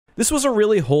This was a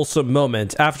really wholesome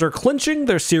moment. After clinching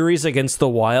their series against the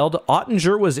Wild,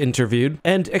 Oettinger was interviewed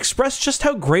and expressed just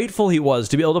how grateful he was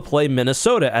to be able to play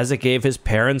Minnesota, as it gave his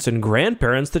parents and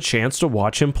grandparents the chance to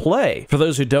watch him play. For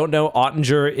those who don't know,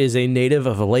 Oettinger is a native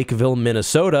of Lakeville,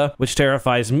 Minnesota, which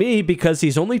terrifies me because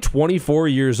he's only 24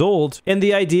 years old, and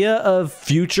the idea of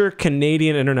future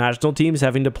Canadian international teams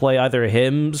having to play either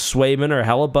him, Swayman, or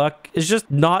Hellebuck is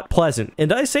just not pleasant.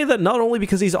 And I say that not only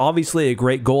because he's obviously a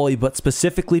great goalie, but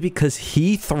specifically because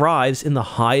he thrives in the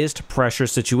highest pressure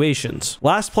situations.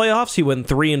 Last playoffs, he went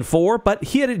 3-4, but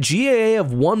he had a GAA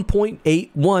of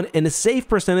 1.81 and a save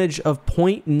percentage of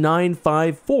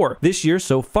 .954. This year,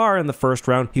 so far in the first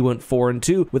round, he went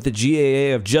 4-2 with a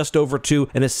GAA of just over 2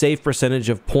 and a save percentage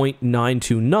of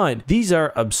 .929. These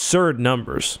are absurd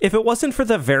numbers. If it wasn't for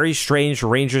the very strange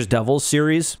Rangers-Devils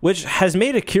series, which has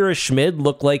made Akira Schmid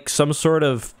look like some sort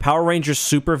of Power Rangers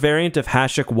super variant of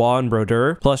Hasek, Waugh, and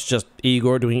Brodeur, plus just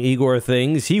Igor doing Igor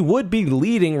things, he would be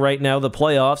leading right now the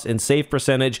playoffs in save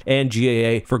percentage and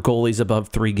GAA for goalies above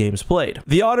 3 games played.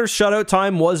 The Otters' shutout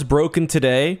time was broken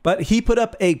today, but he put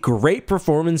up a great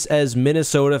performance as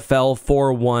Minnesota fell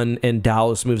 4-1 and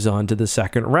Dallas moves on to the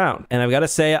second round. And I've got to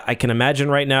say, I can imagine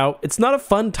right now, it's not a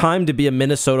fun time to be a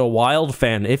Minnesota Wild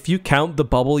fan. If you count the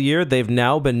bubble year, they've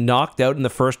now been knocked out in the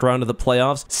first round of the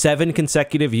playoffs 7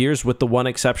 consecutive years, with the one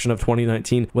exception of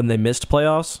 2019 when they missed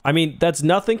playoffs. I mean, that's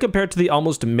nothing compared to the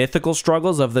almost mythical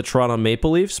struggles of the Toronto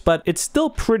Maple Leafs, but it's still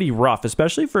pretty rough,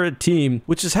 especially for a team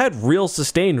which has had real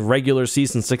sustained regular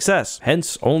season success,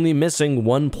 hence only missing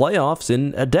 1 playoffs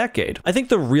in a decade. I think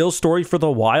the real story for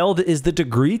the Wild is the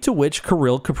degree to which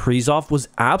Kirill Kaprizov was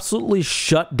absolutely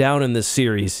shut down in this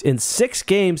series. In 6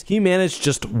 games, he managed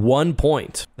just 1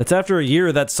 point. That's after a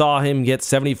year that saw him get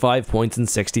 75 points in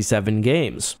 67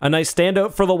 games. A nice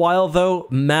standout for the Wild, though,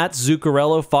 Matt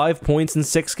Zuccarello, 5 points in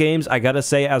 6 games. I gotta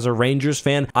say, as a Rangers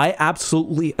fan, I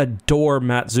absolutely adore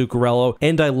Matt Zuccarello,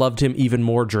 and I loved him even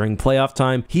more during playoff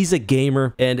time. He's a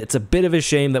gamer, and it's a bit of a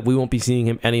shame that we won't be seeing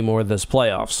him anymore this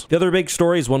playoffs. The other big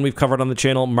story is one we've covered on the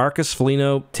channel, Marcus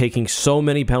Foligno taking so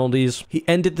many penalties. He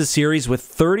ended the series with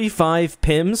 35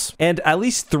 PIMs, and at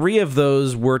least 3 of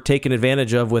those were taken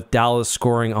advantage of with Dallas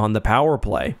scoring on the power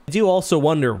play. I do also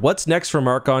wonder, what's next for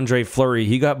Marc-Andre Fleury?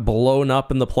 He got blown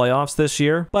up in the playoffs this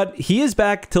year, but he is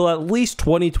back till at least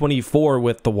 2024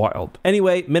 with the Wild.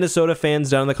 Anyway, Minnesota fans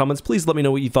down in the comments, please let me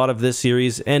know what you thought of this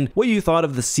series and what you thought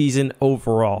of the season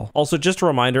overall. Also, just a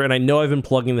reminder, and I know I've been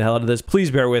plugging the hell out of this,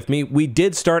 please bear with me, we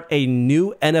did start a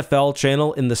new NFL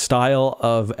channel in the style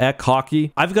of Ek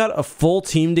Hockey. I've got a full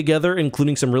team together,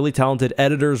 including some really talented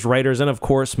editors, writers, and of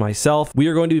course myself. We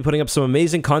are going to be putting up some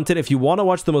amazing content. If you want to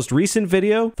watch the most recent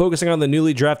video focusing on the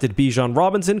newly drafted Bijan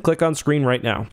Robinson, click on screen right now.